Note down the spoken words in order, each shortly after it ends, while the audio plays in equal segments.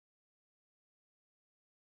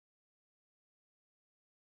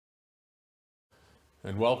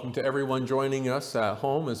And welcome to everyone joining us at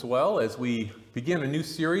home as well as we begin a new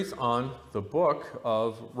series on the book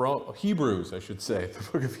of Hebrews, I should say,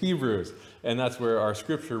 the book of Hebrews. And that's where our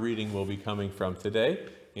scripture reading will be coming from today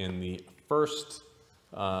in the first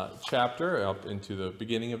chapter up into the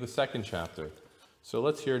beginning of the second chapter. So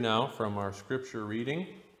let's hear now from our scripture reading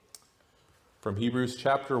from Hebrews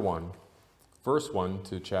chapter 1, verse 1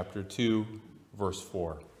 to chapter 2, verse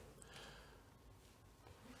 4.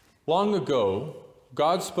 Long ago,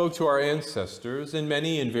 God spoke to our ancestors in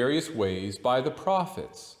many and various ways by the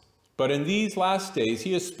prophets. But in these last days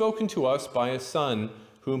he has spoken to us by his Son,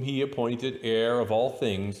 whom he appointed heir of all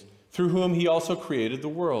things, through whom he also created the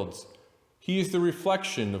worlds. He is the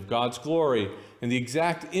reflection of God's glory and the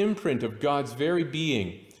exact imprint of God's very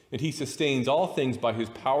being, and he sustains all things by his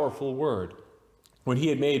powerful word. When he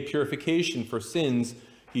had made purification for sins,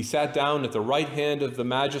 he sat down at the right hand of the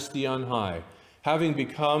Majesty on high, having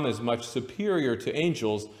become as much superior to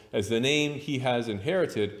angels as the name he has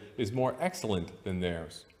inherited is more excellent than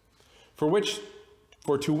theirs. For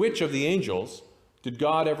to which of the angels did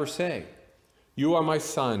God ever say, "You are my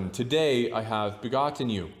son, today I have begotten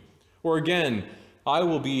you"? Or again, "I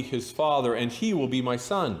will be his father, and he will be my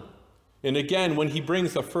son"? And again, when he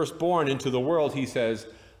brings the firstborn into the world, he says,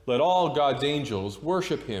 "Let all God's angels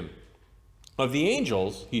worship him." Of the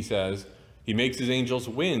angels, he says, "He makes his angels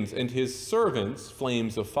winds and his servants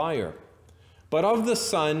flames of fire." But of the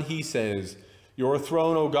Son he says, "Your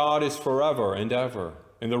throne, O God, is forever and ever,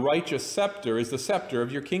 and the righteous scepter is the scepter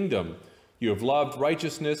of your kingdom. You have loved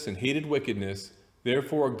righteousness and hated wickedness.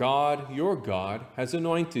 Therefore God, your God, has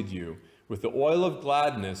anointed you with the oil of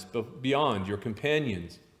gladness beyond your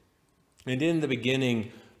companions. And in the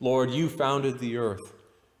beginning, Lord, you founded the earth,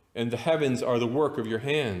 and the heavens are the work of your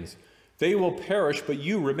hands. They will perish, but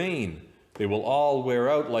you remain. They will all wear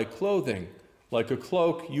out like clothing. Like a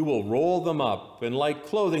cloak, you will roll them up, and like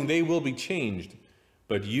clothing, they will be changed.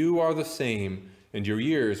 But you are the same, and your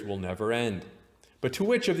years will never end. But to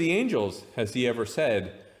which of the angels has he ever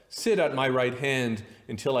said, 'Sit at my right hand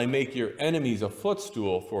until I make your enemies a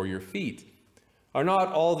footstool for your feet'? Are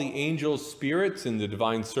not all the angels spirits in the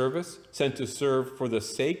divine service, sent to serve for the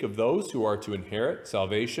sake of those who are to inherit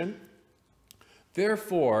salvation?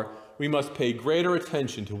 Therefore, we must pay greater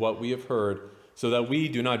attention to what we have heard, so that we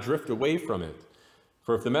do not drift away from it.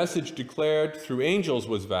 For if the message declared through angels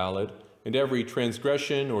was valid, and every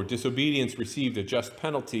transgression or disobedience received a just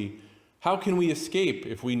penalty, how can we escape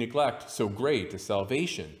if we neglect so great a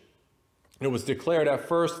salvation? It was declared at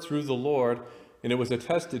first through the Lord, and it was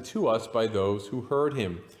attested to us by those who heard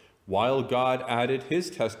him, while God added his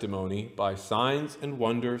testimony by signs and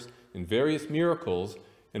wonders and various miracles,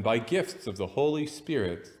 and by gifts of the Holy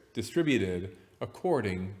Spirit distributed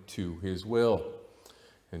according to his will."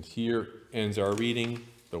 And here ends our reading,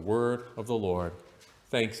 the word of the Lord.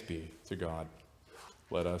 Thanks be to God.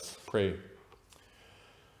 Let us pray.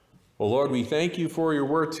 Well, Lord, we thank you for your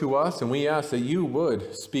word to us, and we ask that you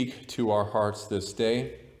would speak to our hearts this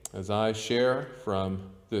day. As I share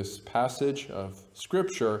from this passage of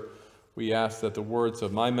Scripture, we ask that the words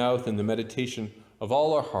of my mouth and the meditation of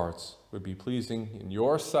all our hearts would be pleasing in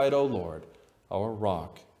your sight, O Lord, our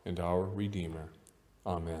rock and our Redeemer.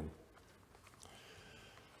 Amen.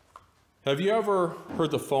 Have you ever heard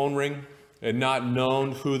the phone ring and not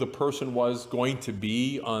known who the person was going to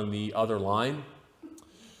be on the other line?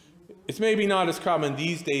 It's maybe not as common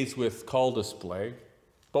these days with call display,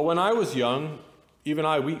 but when I was young,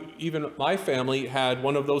 even my family had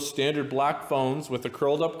one of those standard black phones with the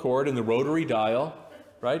curled up cord and the rotary dial,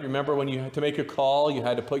 right? Remember when you had to make a call, you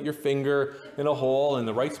had to put your finger in a hole in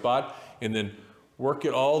the right spot and then work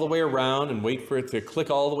it all the way around and wait for it to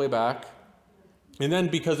click all the way back. And then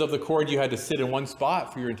because of the cord, you had to sit in one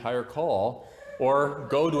spot for your entire call or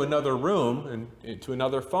go to another room and to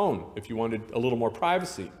another phone if you wanted a little more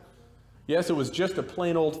privacy. Yes, it was just a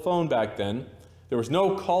plain old phone back then. There was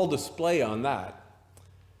no call display on that.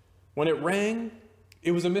 When it rang,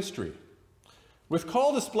 it was a mystery. With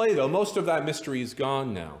call display, though, most of that mystery is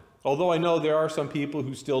gone now. Although I know there are some people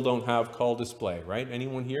who still don't have call display, right?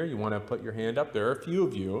 Anyone here? You want to put your hand up? There are a few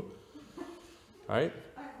of you, right?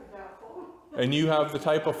 And you have the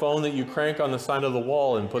type of phone that you crank on the side of the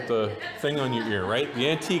wall and put the thing on your ear, right? The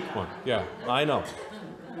antique one. Yeah, I know.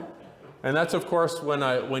 And that's, of course,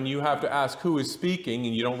 when you have to ask who is speaking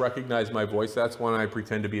and you don't recognize my voice, that's when I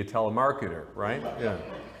pretend to be a telemarketer, right? Yeah.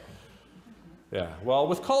 Yeah. Well,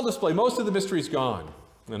 with call display, most of the mystery is gone.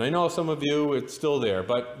 And I know some of you, it's still there,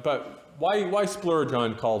 but why splurge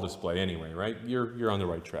on call display anyway, right? You're on the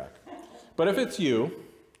right track. But if it's you,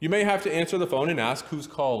 you may have to answer the phone and ask who's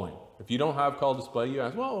calling. If you don't have call display, you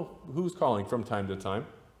ask, well, who's calling from time to time?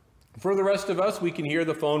 For the rest of us, we can hear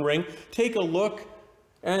the phone ring, take a look,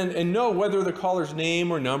 and know whether the caller's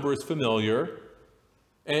name or number is familiar,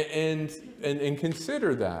 and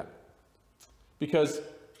consider that. Because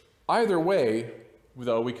either way,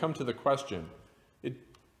 though, we come to the question,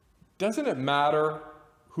 doesn't it matter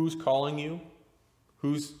who's calling you?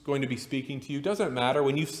 Who's going to be speaking to you? Doesn't it matter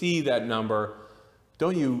when you see that number?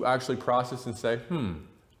 Don't you actually process and say,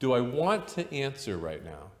 do I want to answer right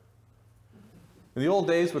now? In the old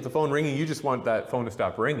days with the phone ringing, you just want that phone to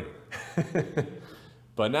stop ringing.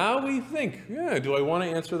 But now we think, do I want to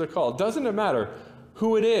answer the call? Doesn't it matter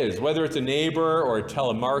who it is, whether it's a neighbor or a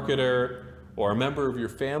telemarketer or a member of your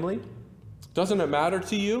family? Doesn't it matter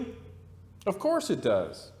to you? Of course it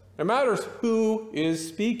does. It matters who is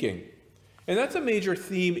speaking. And that's a major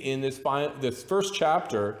theme in this first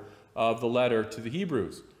chapter of the letter to the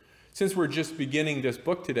Hebrews. Since we're just beginning this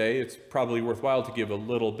book today, it's probably worthwhile to give a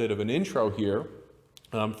little bit of an intro here.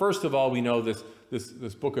 First of all, we know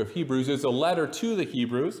this book of Hebrews is a letter to the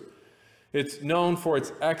Hebrews. It's known for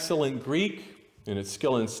its excellent Greek and its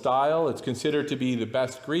skill and style. It's considered to be the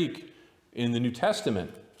best Greek in the New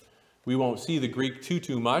Testament. We won't see the Greek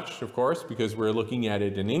too much, of course, because we're looking at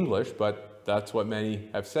it in English, but that's what many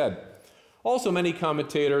have said. Also, many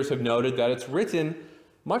commentators have noted that it's written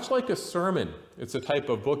much like a sermon. It's a type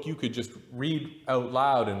of book you could just read out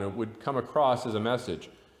loud and it would come across as a message,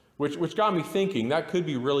 which got me thinking that could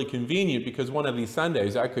be really convenient because one of these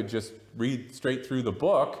Sundays I could just read straight through the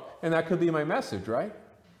book and that could be my message, right?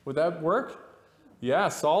 Would that work? Yeah,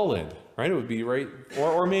 solid, right? It would be right.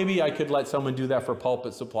 Or maybe I could let someone do that for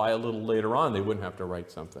Pulpit Supply a little later on. They wouldn't have to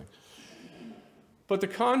write something. But the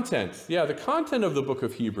content of the book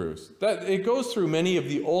of Hebrews, that it goes through many of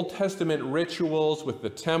the Old Testament rituals with the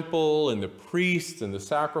temple and the priests and the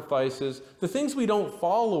sacrifices, the things we don't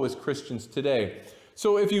follow as Christians today.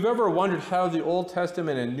 So if you've ever wondered how the Old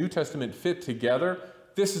Testament and New Testament fit together,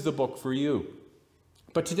 this is the book for you.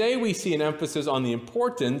 But today we see an emphasis on the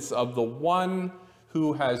importance of the one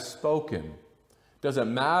who has spoken. Does it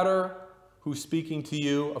matter who's speaking to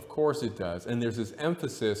you? Of course it does. And there's this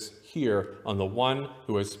emphasis here on the one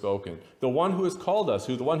who has spoken, the one who has called us,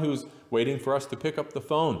 the one who's waiting for us to pick up the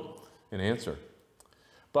phone and answer.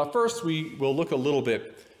 But first we will look a little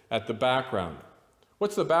bit at the background.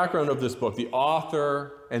 What's the background of this book, the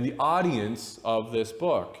author and the audience of this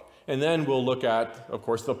book? And then we'll look at, of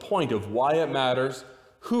course, the point of why it matters,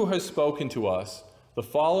 who has spoken to us, the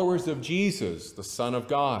followers of Jesus, the Son of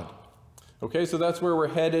God. Okay, so that's where we're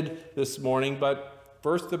headed this morning, but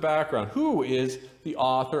first the background. Who is the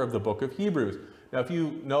author of the book of Hebrews? Now, if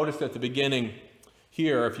you noticed at the beginning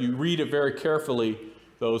here, if you read it very carefully,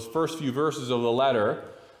 those first few verses of the letter,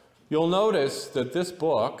 you'll notice that this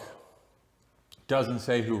book doesn't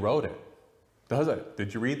say who wrote it, does it?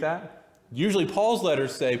 Did you read that? Usually Paul's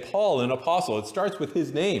letters say Paul, an apostle. It starts with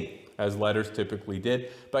his name, as letters typically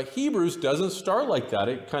did. But Hebrews doesn't start like that.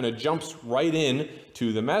 It kind of jumps right in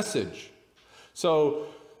to the message. So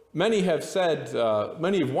many have said,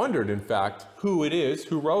 many have wondered, in fact, who it is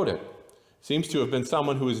who wrote it. Seems to have been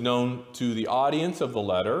someone who is known to the audience of the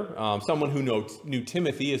letter, someone who knew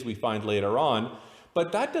Timothy, as we find later on.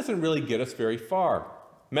 But that doesn't really get us very far.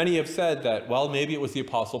 Many have said that, well, maybe it was the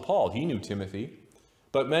Apostle Paul. He knew Timothy.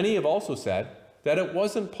 But many have also said that it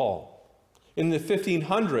wasn't Paul. In the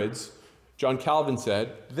 1500s, John Calvin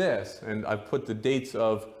said this, and I've put the dates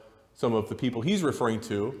of some of the people he's referring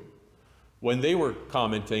to when they were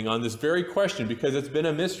commenting on this very question, because it's been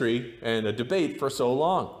a mystery and a debate for so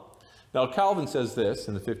long. Now, Calvin says this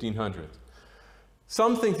in the 1500s.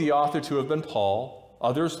 Some think the author to have been Paul,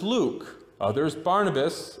 others Luke, others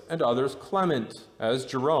Barnabas, and others Clement, as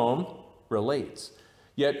Jerome relates.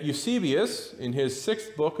 Yet Eusebius, in his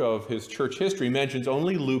 6th book of his church history, mentions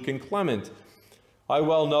only Luke and Clement. I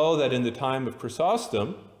well know that in the time of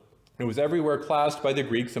Chrysostom, it was everywhere classed by the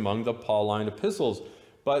Greeks among the Pauline epistles,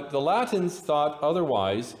 but the Latins thought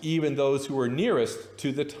otherwise, even those who were nearest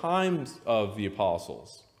to the times of the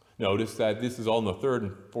apostles. Notice that this is all in the 3rd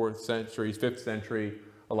and 4th centuries, 5th century,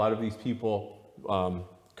 a lot of these people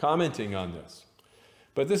commenting on this.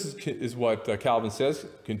 But this is what Calvin says,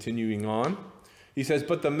 continuing on. He says,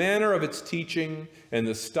 but the manner of its teaching and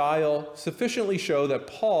the style sufficiently show that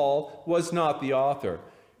Paul was not the author.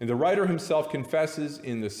 And the writer himself confesses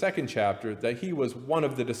in the 2nd chapter that he was one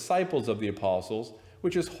of the disciples of the apostles,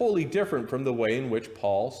 which is wholly different from the way in which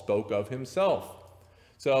Paul spoke of himself.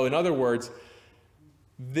 So in other words,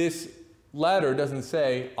 this letter doesn't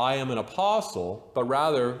say, I am an apostle, but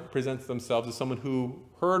rather presents themselves as someone who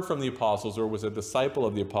heard from the apostles or was a disciple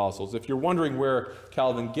of the apostles. If you're wondering where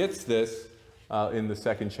Calvin gets this, in the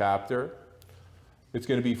 2nd chapter, It's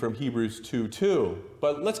going to be from Hebrews 2:2.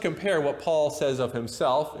 But let's compare what Paul says of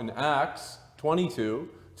himself in Acts 22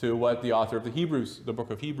 to what the author of the book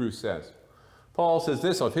of Hebrews says. Paul says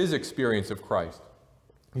this of his experience of Christ.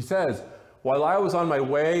 He says, "While I was on my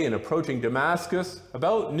way and approaching Damascus,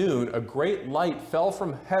 about noon, a great light fell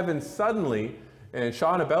from heaven suddenly and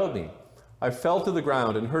shone about me. I fell to the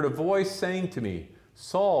ground and heard a voice saying to me,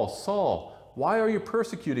 'Saul, Saul, why are you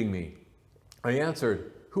persecuting me?' I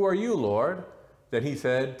answered, 'Who are you, Lord?' Then he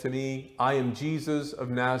said to me, 'I am Jesus of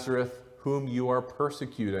Nazareth, whom you are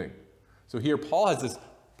persecuting.'" So here Paul has this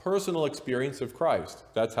personal experience of Christ.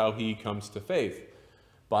 That's how he comes to faith.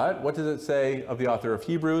 But what does it say of the author of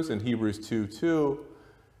Hebrews in Hebrews 2:2?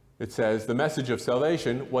 It says, "The message of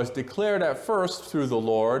salvation was declared at first through the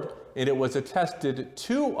Lord, and it was attested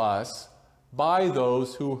to us by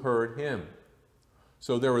those who heard him."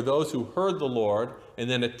 So there were those who heard the Lord and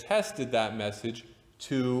then attested that message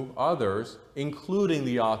to others, including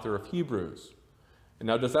the author of Hebrews. And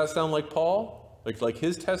now, does that sound like Paul? Like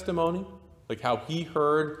his testimony? Like how he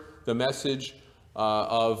heard the message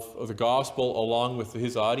of the gospel along with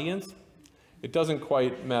his audience? It doesn't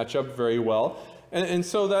quite match up very well. And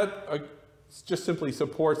so that just simply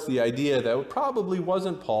supports the idea that it probably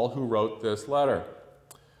wasn't Paul who wrote this letter.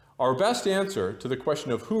 Our best answer to the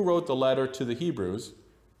question of who wrote the letter to the Hebrews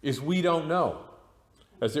is we don't know.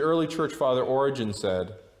 As the early church father Origen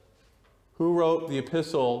said, "Who wrote the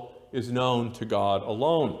epistle is known to God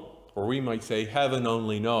alone," or we might say heaven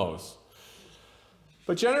only knows.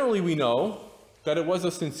 But generally we know that it was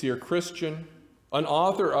a sincere Christian, an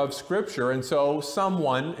author of Scripture, and so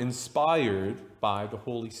someone inspired by the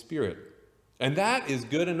Holy Spirit. And that is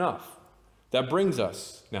good enough. That brings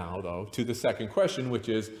us now, though, to the second question, which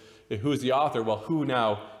is, who is the author? Well, who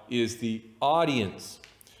now is the audience?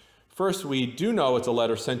 First, we do know it's a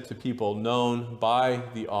letter sent to people known by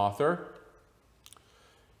the author.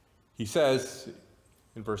 He says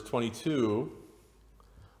in verse 22,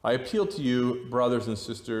 "I appeal to you, brothers and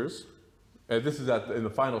sisters," this is in the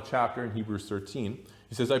final chapter in Hebrews 13.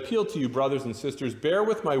 He says, "I appeal to you, brothers and sisters, bear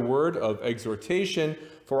with my word of exhortation,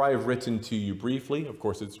 for I have written to you briefly." Of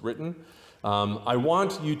course, it's written. "I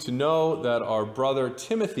want you to know that our brother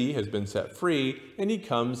Timothy has been set free, and he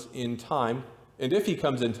comes in time. And if he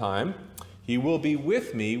comes in time, he will be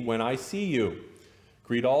with me when I see you.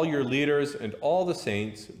 Greet all your leaders and all the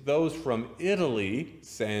saints. Those from Italy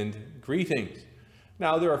send greetings."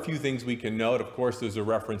 Now, there are a few things we can note. Of course, there's a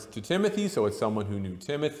reference to Timothy, so it's someone who knew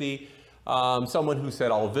Timothy, someone who said,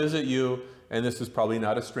 "I'll visit you," and this is probably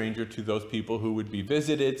not a stranger to those people who would be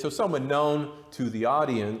visited. So someone known to the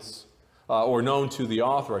audience, or known to the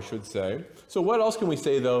author, I should say. So what else can we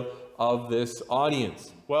say, though, of this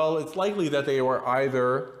audience? Well, it's likely that they were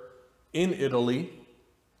either in Italy,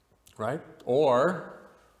 right, or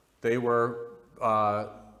they were,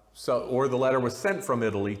 or the letter was sent from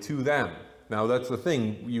Italy to them. Now, that's the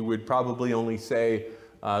thing. You would probably only say,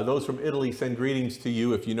 "Those from Italy send greetings to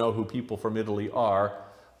you," if you know who people from Italy are,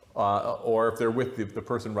 or if they're with the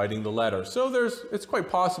person writing the letter. So it's quite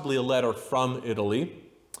possibly a letter from Italy.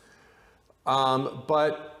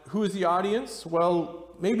 But who is the audience? Well,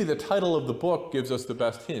 maybe the title of the book gives us the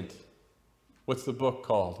best hint. What's the book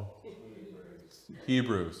called?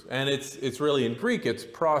 Hebrews. And it's really, in Greek, it's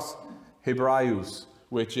pros Hebraeus,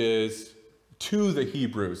 which is to the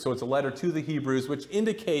Hebrews. So it's a letter to the Hebrews, which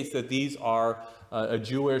indicates that these are a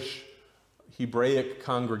Jewish Hebraic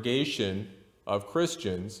congregation of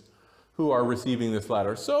Christians who are receiving this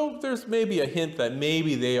letter. So there's maybe a hint that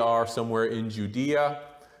maybe they are somewhere in Judea.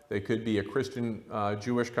 They could be a Christian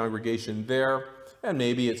Jewish congregation there, and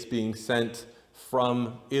maybe it's being sent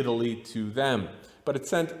from Italy to them. But it's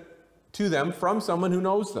sent to them from someone who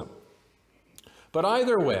knows them. But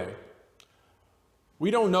either way,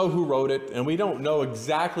 we don't know who wrote it, and we don't know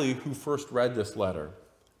exactly who first read this letter.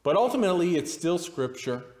 But ultimately, it's still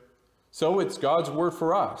Scripture, so it's God's word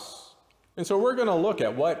for us. And so we're going to look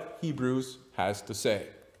at what Hebrews has to say.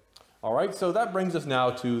 All right, so that brings us now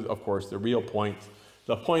to, of course, the real point,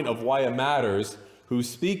 the point of why it matters who's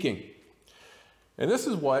speaking. And this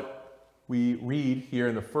is what we read here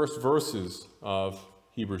in the first verses of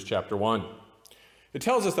Hebrews chapter 1. It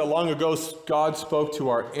tells us that long ago God spoke to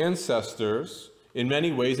our ancestors in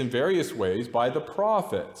many ways, in various ways, by the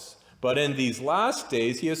prophets. But in these last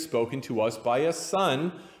days he has spoken to us by a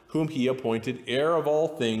Son, whom he appointed heir of all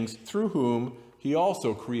things, through whom he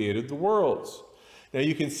also created the worlds. Now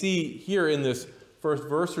you can see here in this first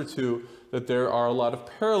verse or two that there are a lot of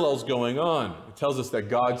parallels going on. It tells us that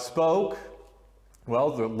God spoke. Well,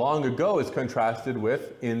 the long ago is contrasted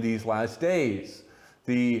with in these last days.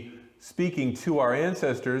 The speaking to our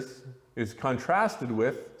ancestors is contrasted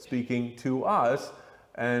with speaking to us,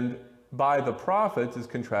 and by the prophets is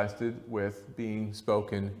contrasted with being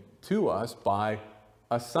spoken to us by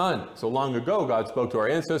a son. So long ago, God spoke to our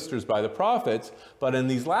ancestors by the prophets, but in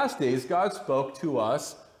these last days, God spoke to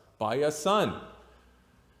us by a son.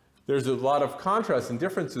 There's a lot of contrasts and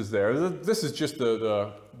differences there. This is just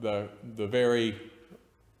the very,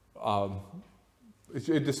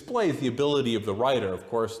 it displays the ability of the writer, of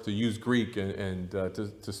course, to use Greek and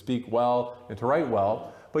to speak well and to write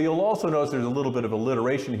well. But you'll also notice there's a little bit of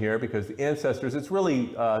alliteration here because the ancestors, it's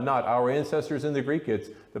really not our ancestors in the Greek, it's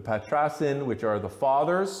the patrasin, which are the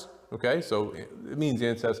fathers, okay? So it means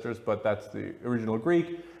ancestors, but that's the original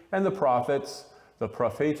Greek. And the prophets, the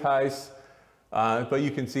prophetais, but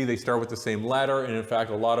you can see they start with the same letter, and in fact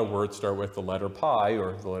a lot of words start with the letter pi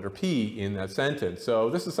or the letter P in that sentence. So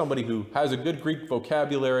this is somebody who has a good Greek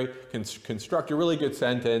vocabulary, can construct a really good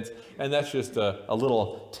sentence, and that's just a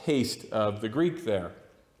little taste of the Greek there.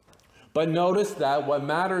 But notice that what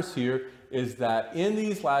matters here is that in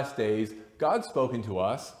these last days, God's spoken to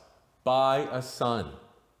us by a son,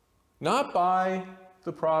 not by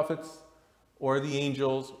the prophets or the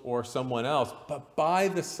angels or someone else, but by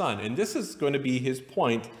the son. And this is going to be his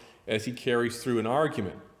point as he carries through an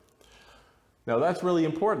argument. Now that's really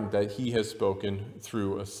important that he has spoken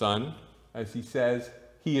through a son. As he says,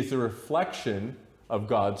 he is a reflection of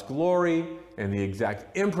God's glory and the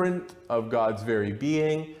exact imprint of God's very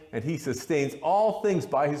being, and he sustains all things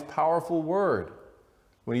by his powerful word.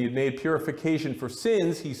 When he had made purification for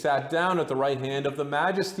sins, he sat down at the right hand of the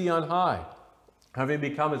Majesty on high, having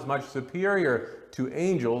become as much superior to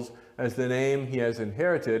angels as the name he has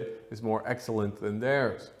inherited is more excellent than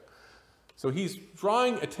theirs. So he's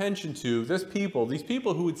drawing attention to these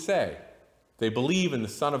people who would say they believe in the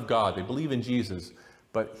Son of God, they believe in Jesus,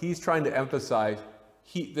 but he's trying to emphasize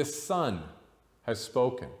this Son has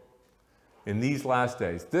spoken in these last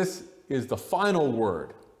days. This is the final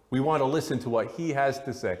word. We want to listen to what he has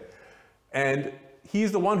to say. And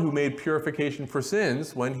he's the one who made purification for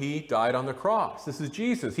sins when he died on the cross. This is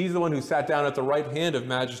Jesus. He's the one who sat down at the right hand of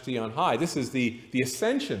Majesty on high. This is the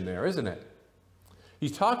ascension there, isn't it?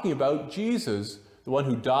 He's talking about Jesus, the one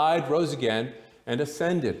who died, rose again, and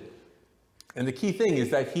ascended. And the key thing is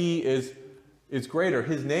that he is greater.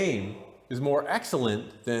 His name is more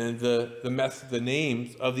excellent than the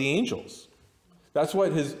names of the angels. That's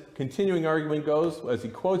what his continuing argument goes as he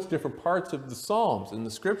quotes different parts of the Psalms and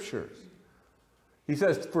the Scriptures. He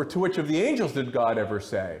says, "For to which of the angels did God ever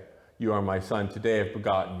say, 'You are my son, today I've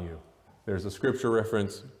begotten you'?" There's a scripture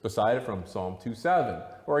reference beside it from Psalm 2:7.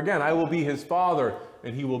 Or again, "I will be his father,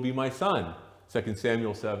 and he will be my son," 2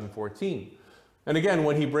 Samuel 7:14. And again,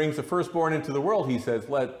 when he brings the firstborn into the world, he says,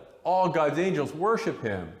 "Let all God's angels worship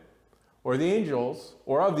him." Or of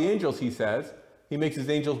the angels, he says, he makes his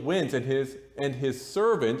angels winds and his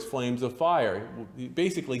servants flames of fire.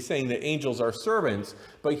 Basically saying that angels are servants.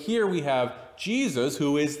 But here we have Jesus,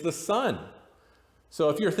 who is the Son. So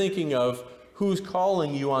if you're thinking of who's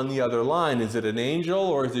calling you on the other line, is it an angel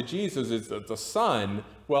or is it Jesus? Is it the Son?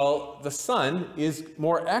 Well, the Son is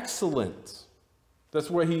more excellent.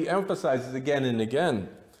 That's where he emphasizes again and again.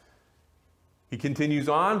 He continues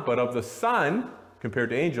on, but of the Son,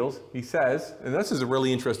 compared to angels, he says, and this is a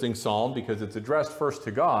really interesting psalm because it's addressed first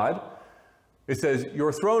to God. It says,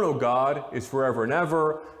 "Your throne, O God, is forever and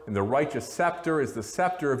ever, and the righteous scepter is the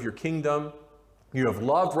scepter of your kingdom. You have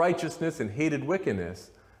loved righteousness and hated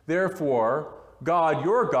wickedness. Therefore, God,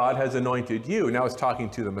 your God, has anointed you." Now it's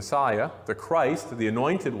talking to the Messiah, the Christ, the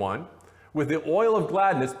anointed one, "with the oil of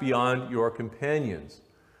gladness beyond your companions."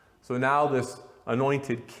 So now this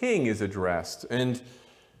anointed king is addressed. And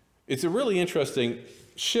it's a really interesting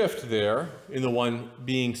shift there in the one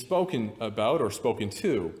being spoken about or spoken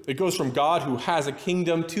to. It goes from God who has a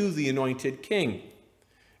kingdom to the anointed king.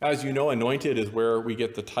 As you know, anointed is where we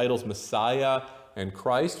get the titles Messiah and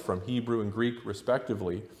Christ from Hebrew and Greek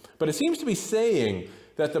respectively. But it seems to be saying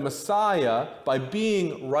that the Messiah, by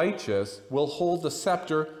being righteous, will hold the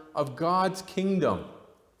scepter of God's kingdom.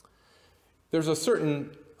 There's a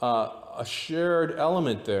certain a shared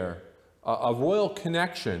element there, a royal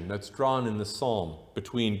connection that's drawn in the psalm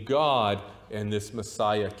between God and this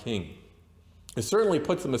Messiah king. It certainly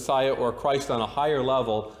puts the Messiah or Christ on a higher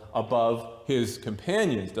level above his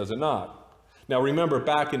companions, does it not? Now remember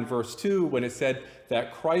back in verse 2 when it said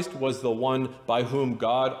that Christ was the one by whom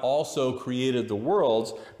God also created the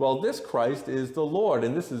worlds. Well, this Christ is the Lord,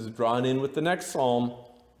 and this is drawn in with the next psalm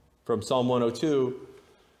from Psalm 102.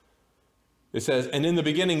 It says, "And in the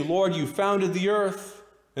beginning, Lord, you founded the earth,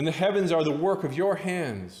 and the heavens are the work of your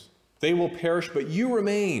hands. They will perish, but you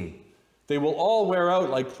remain. They will all wear out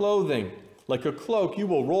like clothing. Like a cloak, you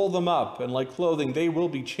will roll them up, and like clothing, they will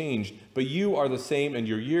be changed. But you are the same, and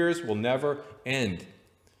your years will never end.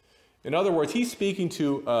 In other words, he's speaking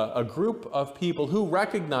to a group of people who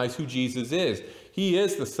recognize who Jesus is. He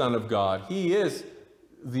is the Son of God. He is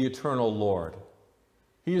the eternal Lord.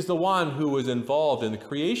 He is the one who was involved in the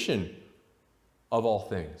creation of all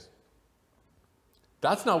things.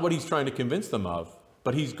 That's not what he's trying to convince them of,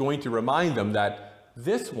 but he's going to remind them that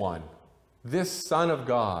this one, this Son of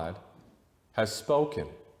God, has spoken.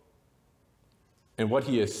 And what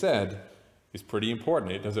he has said is pretty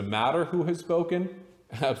important. It doesn't matter who has spoken.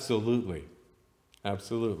 Absolutely.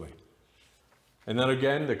 Absolutely. And then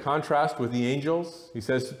again, the contrast with the angels. He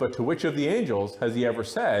says, but to which of the angels has he ever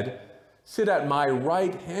said, sit at my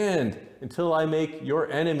right hand until I make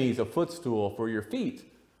your enemies a footstool for your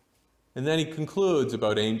feet? And then he concludes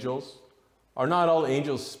about angels. Are not all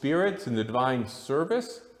angels spirits in the divine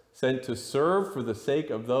service, sent to serve for the sake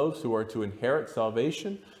of those who are to inherit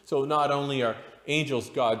salvation? So not only are angels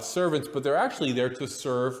God's servants, but they're actually there to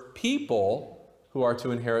serve people who are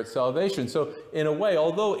to inherit salvation. So in a way,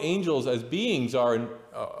 although angels as beings are in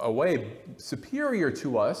a way superior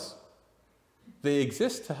to us, they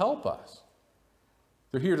exist to help us.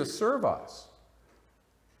 They're here to serve us.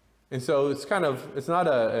 And so it's not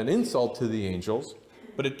an insult to the angels,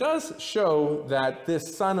 but it does show that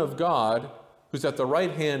this Son of God, who's at the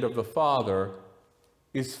right hand of the Father,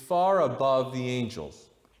 is far above the angels.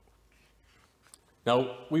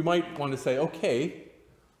 Now, we might want to say, okay,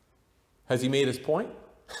 has he made his point?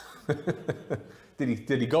 Did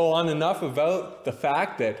he go on enough about the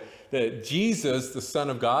fact that Jesus, the Son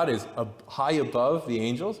of God, is high above the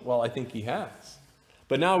angels? Well, I think he has.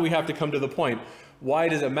 But now we have to come to the point. Why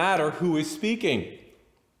does it matter who is speaking?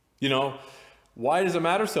 Why does it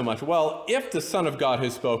matter so much? Well, if the Son of God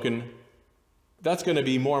has spoken, that's going to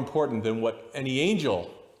be more important than what any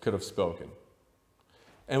angel could have spoken.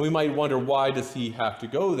 And we might wonder, why does he have to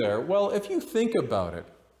go there? Well, if you think about it,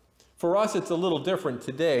 for us, it's a little different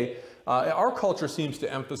today. Our culture seems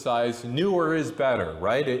to emphasize newer is better,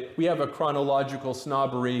 right? We have a chronological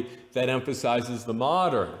snobbery that emphasizes the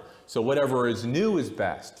modern. So whatever is new is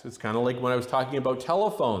best. It's kind of like when I was talking about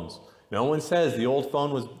telephones. No one says the old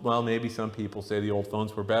phone was, well, maybe some people say the old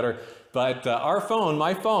phones were better. But our phone,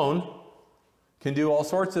 my phone, can do all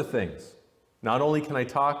sorts of things. Not only can I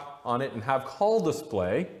talk on it and have call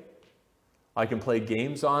display, I can play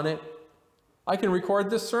games on it. I can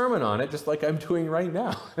record this sermon on it just like I'm doing right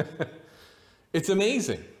now. It's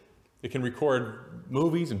amazing. It can record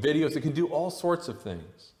movies and videos. It can do all sorts of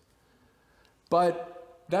things.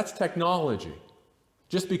 But that's technology.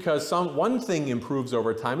 Just because one thing improves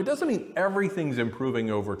over time, it doesn't mean everything's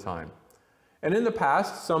improving over time. And in the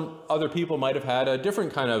past, some other people might have had a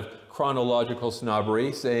different kind of chronological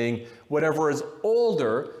snobbery, saying whatever is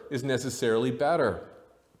older is necessarily better.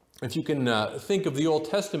 If you can think of the Old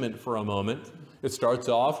Testament for a moment, it starts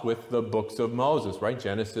off with the books of Moses, right?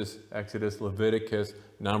 Genesis, Exodus, Leviticus,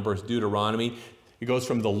 Numbers, Deuteronomy. It goes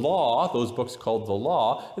from the law, those books called the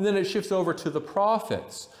law, and then it shifts over to the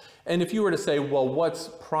prophets. And if you were to say, well, what's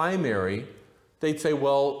primary? They'd say,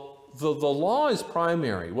 well, the law is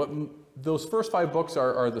primary. Those first 5 books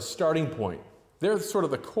are the starting point. They're sort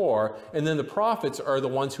of the core, and then the prophets are the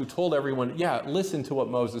ones who told everyone, yeah, listen to what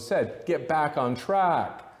Moses said. Get back on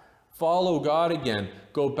track. Follow God again.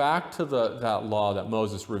 Go back to that law that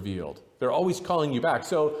Moses revealed. They're always calling you back.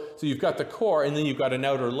 So you've got the core, and then you've got an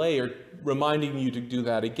outer layer reminding you to do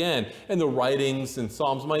that again. And the writings and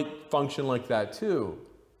Psalms might function like that too.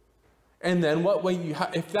 And then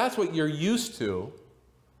if that's what you're used to,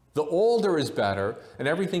 the older is better, and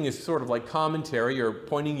everything is sort of like commentary or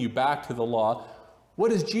pointing you back to the law,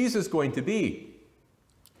 what is Jesus going to be?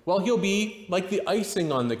 Well, he'll be like the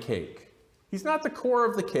icing on the cake. He's not the core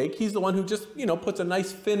of the cake. He's the one who just, puts a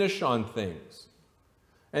nice finish on things.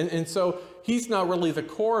 And so he's not really the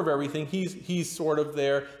core of everything. He's sort of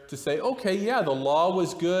there to say, okay, yeah, the law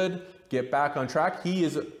was good. Get back on track. He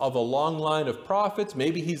is of a long line of prophets.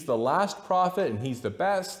 Maybe he's the last prophet and he's the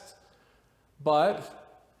best.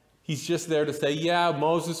 But he's just there to say, yeah,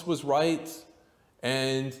 Moses was right.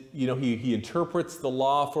 And, he interprets the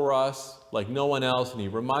law for us like no one else. And he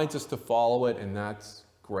reminds us to follow it. And that's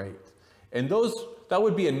great. And that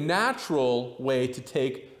would be a natural way to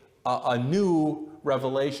take a new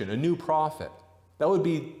revelation, a new prophet. That would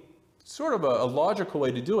be sort of a logical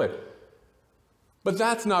way to do it. But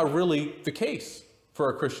that's not really the case for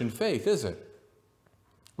a Christian faith, is it?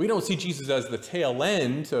 We don't see Jesus as the tail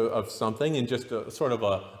end of something and just sort of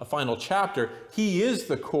a final chapter. He is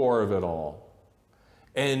the core of it all.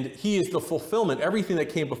 And he is the fulfillment. Everything that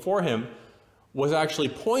came before him was actually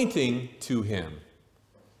pointing to him.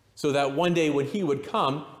 so that one day when he would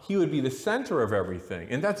come, he would be the center of everything.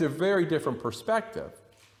 And that's a very different perspective.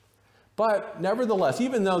 But nevertheless,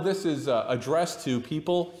 even though this is addressed to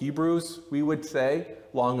people, Hebrews, we would say,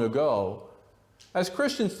 long ago, as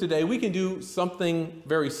Christians today, we can do something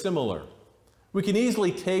very similar. We can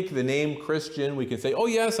easily take the name Christian. We can say, oh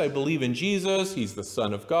yes, I believe in Jesus. He's the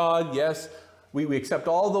Son of God. Yes, we accept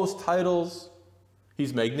all those titles.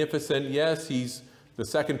 He's magnificent. Yes, he's the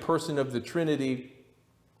second person of the Trinity.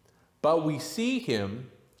 But we see him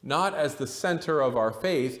not as the center of our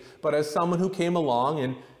faith, but as someone who came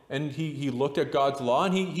along and he looked at God's law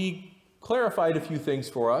and he clarified a few things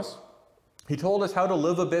for us. He told us how to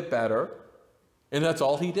live a bit better, and that's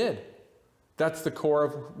all he did. That's the core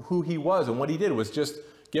of who he was, and what he did was just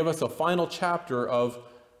give us a final chapter of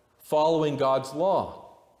following God's law.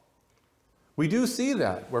 We do see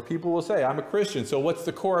that, where people will say, I'm a Christian, so what's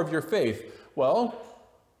the core of your faith? Well,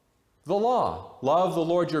 the law. Love the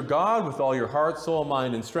Lord your God with all your heart, soul,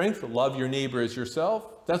 mind, and strength. Love your neighbor as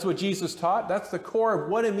yourself. That's what Jesus taught. That's the core of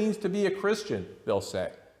what it means to be a Christian, they'll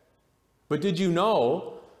say. But did you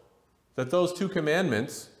know that those two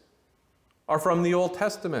commandments are from the Old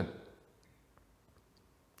Testament?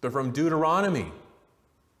 They're from Deuteronomy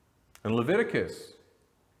and Leviticus.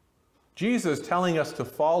 Jesus telling us to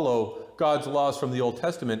follow God's laws from the Old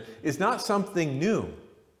Testament is not something new.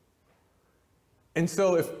 And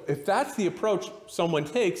so if that's the approach someone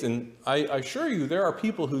takes, and I assure you there are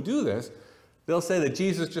people who do this, they'll say that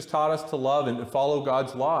Jesus just taught us to love and to follow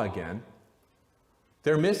God's law again.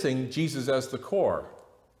 They're missing Jesus as the core.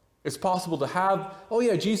 It's possible to have, oh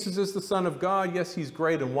yeah, Jesus is the Son of God. Yes, he's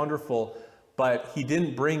great and wonderful, but he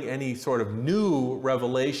didn't bring any sort of new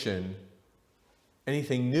revelation,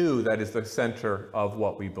 anything new that is the center of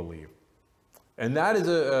what we believe. And that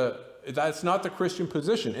is that's not the Christian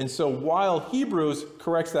position. And so while Hebrews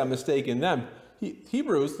corrects that mistake in them,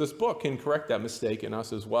 Hebrews, this book, can correct that mistake in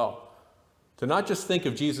us as well. To not just think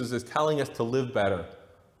of Jesus as telling us to live better,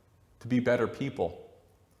 to be better people.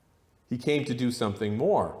 He came to do something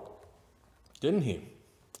more, didn't he?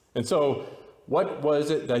 And so what was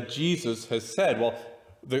it that Jesus has said? Well,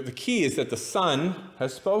 the key is that the Son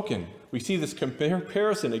has spoken. We see this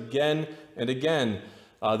comparison again and again.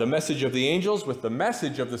 The message of the angels with the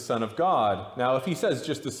message of the Son of God. Now, if he says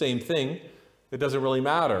just the same thing, it doesn't really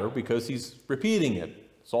matter because he's repeating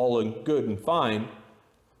it. It's all good and fine.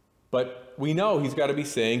 But we know he's got to be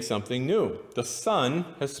saying something new. The Son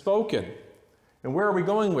has spoken. And where are we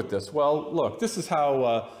going with this? Well, look, this is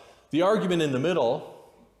how the argument in the middle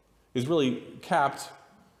is really capped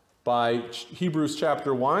by Hebrews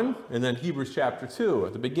chapter 1 and then Hebrews chapter 2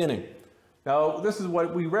 at the beginning. Now, this is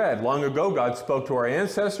what we read. Long ago, God spoke to our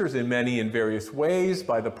ancestors in many and various ways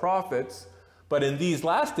by the prophets. But in these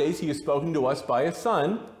last days, he has spoken to us by his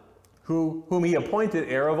Son, whom he appointed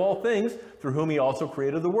heir of all things, through whom he also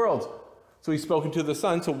created the worlds. So he's spoken to the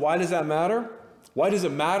Son. So why does that matter? Why does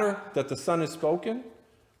it matter that the Son has spoken?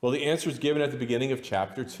 Well, the answer is given at the beginning of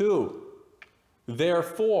chapter 2.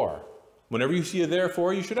 Therefore. Whenever you see a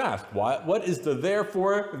therefore, you should ask, what is the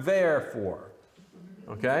therefore there for?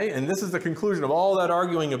 Okay, and this is the conclusion of all that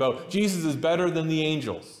arguing about Jesus is better than the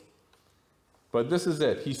angels. But this is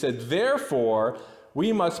it. He said, therefore,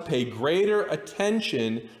 we must pay greater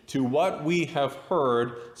attention to what we have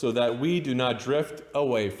heard so that we do not drift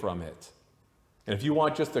away from it. And if you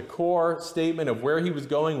want just a core statement of where he was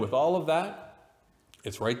going with all of that,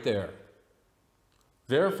 it's right there.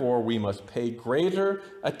 Therefore, we must pay greater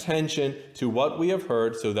attention to what we have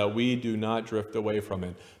heard so that we do not drift away from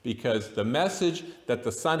it. Because the message that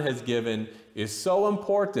the Son has given is so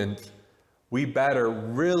important, we better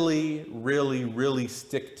really, really, really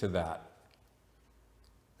stick to that.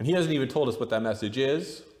 And he hasn't even told us what that message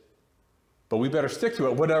is, but we better stick to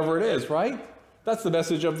it, whatever it is, right? That's the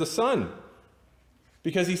message of the Son.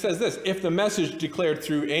 Because he says this, if the message declared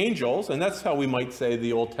through angels, and that's how we might say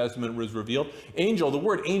the Old Testament was revealed. Angel, the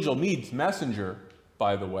word angel means messenger,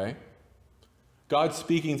 by the way. God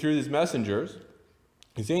speaking through his messengers,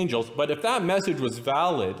 his angels. But if that message was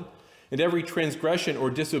valid, and every transgression or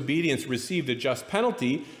disobedience received a just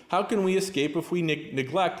penalty, how can we escape if we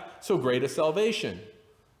neglect so great a salvation?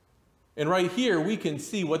 And right here, we can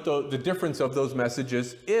see what the difference of those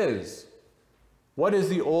messages is. What is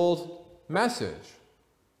the old message?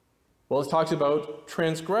 Well, it talks about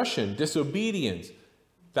transgression, disobedience.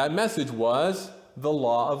 That message was the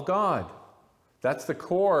law of God. That's the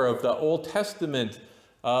core of the Old Testament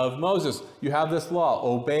of Moses. You have this law,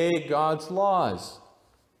 obey God's laws.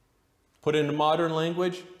 Put into modern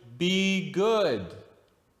language, be good.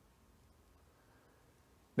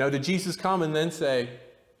 Now, did Jesus come and then say,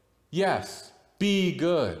 yes, be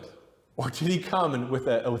good? Or did he come with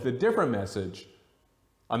a different message?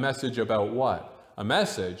 A message about what? A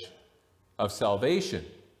message of salvation.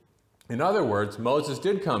 In other words, Moses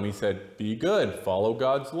did come. He said, be good, follow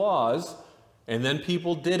God's laws. And then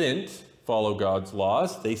people didn't follow God's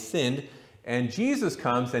laws. They sinned. And Jesus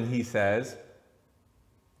comes and he says,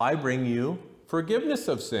 I bring you forgiveness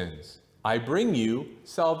of sins. I bring you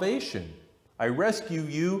salvation. I rescue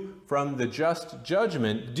you from the just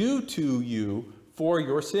judgment due to you for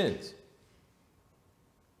your sins.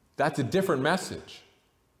 That's a different message.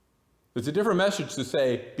 It's a different message to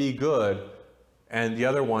say, be good, and the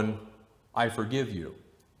other one, I forgive you.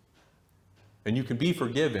 And you can be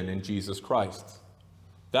forgiven in Jesus Christ.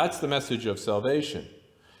 That's the message of salvation.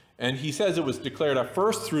 And he says it was declared at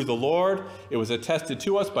first through the Lord. It was attested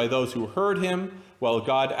to us by those who heard him, while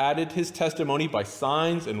God added his testimony by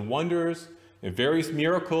signs and wonders and various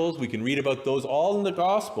miracles. We can read about those all in the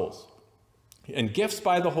Gospels. And gifts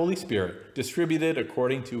by the Holy Spirit, distributed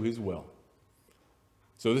according to his will.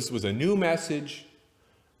 So this was a new message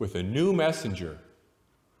with a new messenger,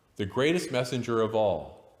 the greatest messenger of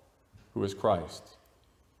all, who is Christ.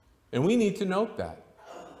 And we need to note that.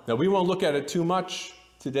 Now, we won't look at it too much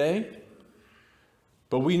today,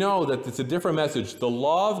 but we know that it's a different message. The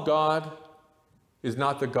law of God is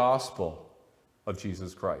not the gospel of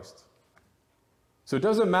Jesus Christ. So it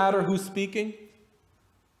doesn't matter who's speaking.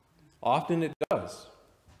 Often it does.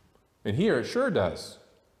 And here it sure does.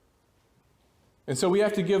 And so we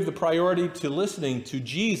have to give the priority to listening to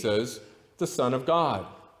Jesus, the Son of God.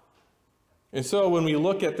 And so when we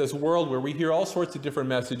look at this world where we hear all sorts of different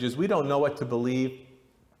messages, we don't know what to believe.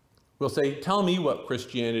 We'll say, tell me what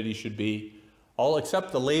Christianity should be. I'll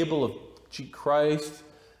accept the label of Christ,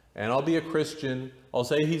 and I'll be a Christian. I'll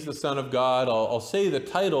say he's the Son of God. I'll say the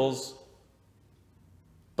titles,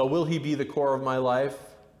 but will he be the core of my life?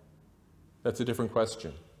 That's a different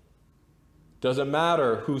question. Doesn't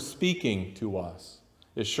matter who's speaking to us.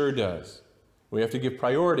 It sure does. We have to give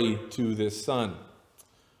priority to this Son.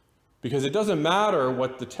 Because it doesn't matter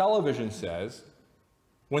what the television says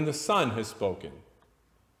when the Son has spoken.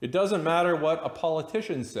 It doesn't matter what a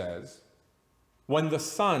politician says when the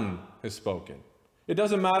Son has spoken. It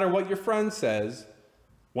doesn't matter what your friend says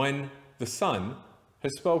when the Son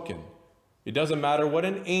has spoken. It doesn't matter what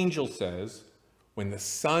an angel says when the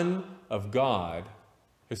Son of God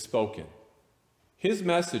has spoken. His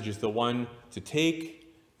message is the one to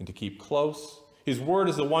take and to keep close. His word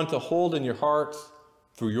is the one to hold in your heart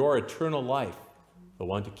through your eternal life, the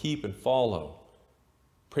one to keep and follow.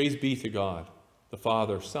 Praise be to God, the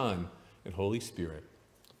Father, Son, and Holy Spirit.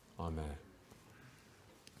 Amen.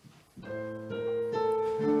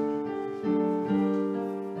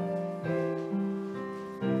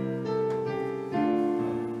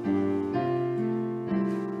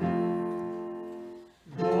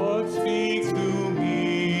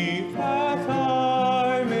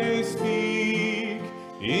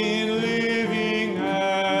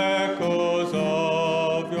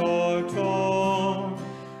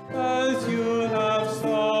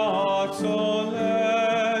 So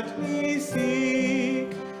let me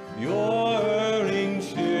seek your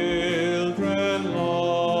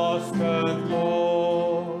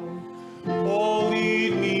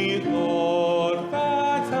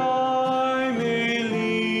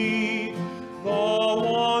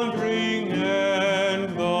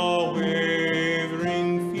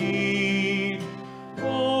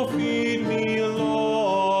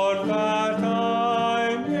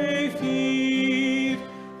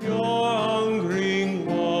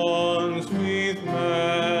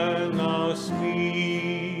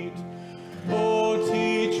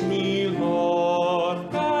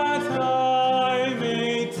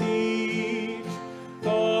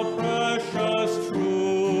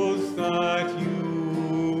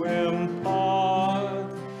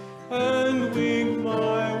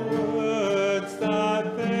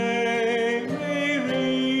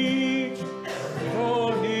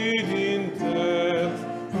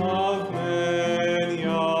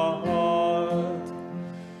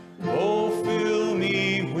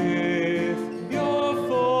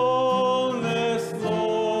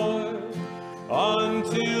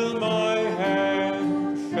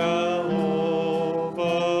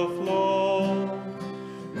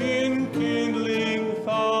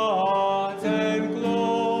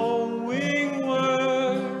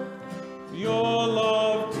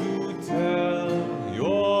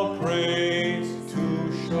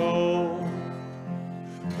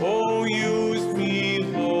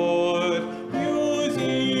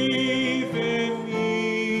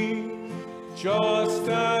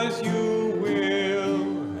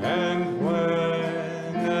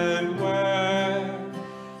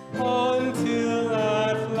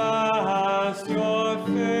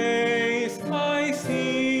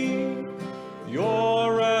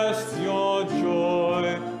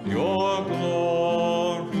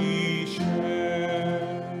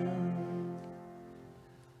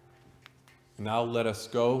Now let us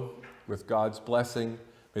go with God's blessing.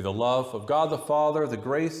 May the love of God the Father, the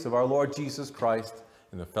grace of our Lord Jesus Christ,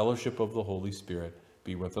 and the fellowship of the Holy Spirit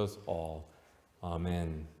be with us all.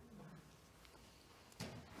 Amen.